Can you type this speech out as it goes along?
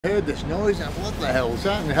Heard this noise and what the hell's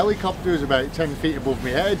that? And the helicopter was about 10 feet above my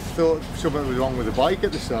head. Thought something was wrong with the bike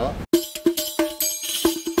at the start.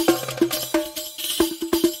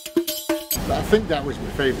 But I think that was my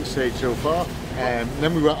favourite stage so far.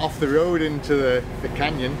 Then we went off the road into the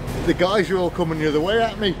canyon. The guys were all coming the other way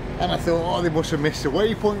at me and I thought, oh, they must have missed the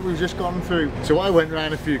waypoint we've just gone through. So I went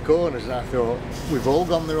round a few corners and I thought, we've all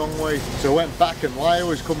gone the wrong way. So I went back and Laya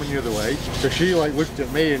was coming the other way. So she like looked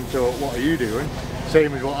at me and thought, what are you doing?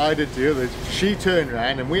 Same as what I did to the others. She turned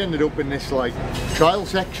around and we ended up in this like trial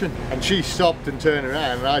section and she stopped and turned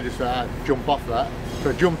around and I just thought, I'd jump off that.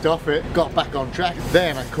 So I jumped off it, got back on track.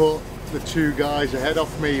 Then I caught the two guys ahead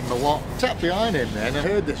of me, Malot, sat behind him then. I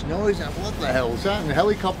heard this noise and what the hell's that? And the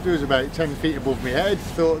helicopter was about 10 feet above my head.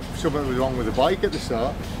 Thought something was wrong with the bike at the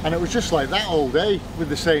start. And it was just like that all day with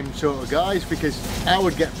the same sort of guys, because I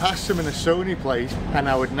would get past them in a Sony place and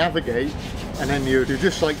I would navigate, and then you're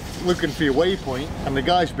just like looking for your waypoint and the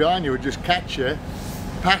guys behind you would just catch you,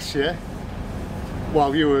 pass you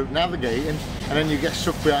while you were navigating, and then you get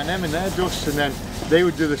stuck behind them in their dust, and then they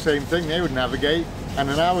would do the same thing. They would navigate and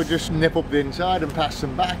then I would just nip up the inside and pass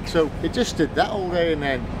them back. So it just did that all day, and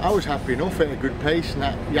then I was happy enough at a good pace. And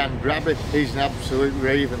that Jan Grabbit, he's an absolute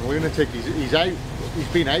raving lunatic. He's out. He's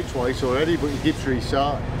been out twice already, but he keeps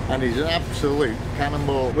restarting and he's an absolute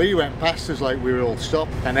cannonball. We went past us like we were all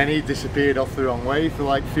stopped, and then he disappeared off the wrong way for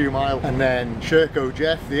like a few miles, and then Sherko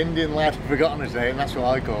Jeff, the Indian lad, forgotten his name, that's what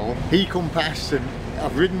I call him, he come past and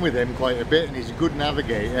I've ridden with him quite a bit and he's a good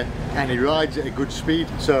navigator and he rides at a good speed.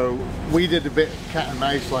 So we did a bit of cat and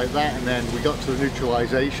mouse like that, and then we got to the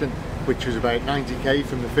neutralisation, which was about 90k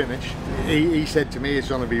from the finish. He said to me it's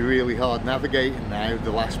going to be really hard navigating now,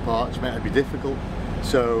 the last part's meant to be difficult.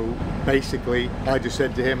 So basically I just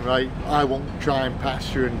said to him, right, I won't try and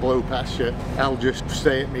pass you and blow past you, I'll just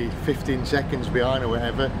stay at me 15 seconds behind or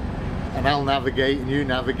whatever, and I'll navigate and you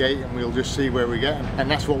navigate and we'll just see where we get. And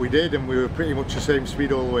that's what we did, and we were pretty much the same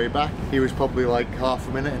speed all the way back. He was probably like half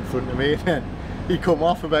a minute in front of me, and then he come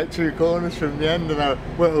off about 2 corners from the end and I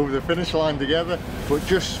went over the finish line together. But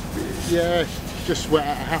just, yeah, just went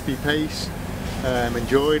at a happy pace,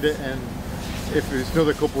 enjoyed it, and if there's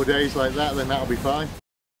another couple of days like that, then that'll be fine.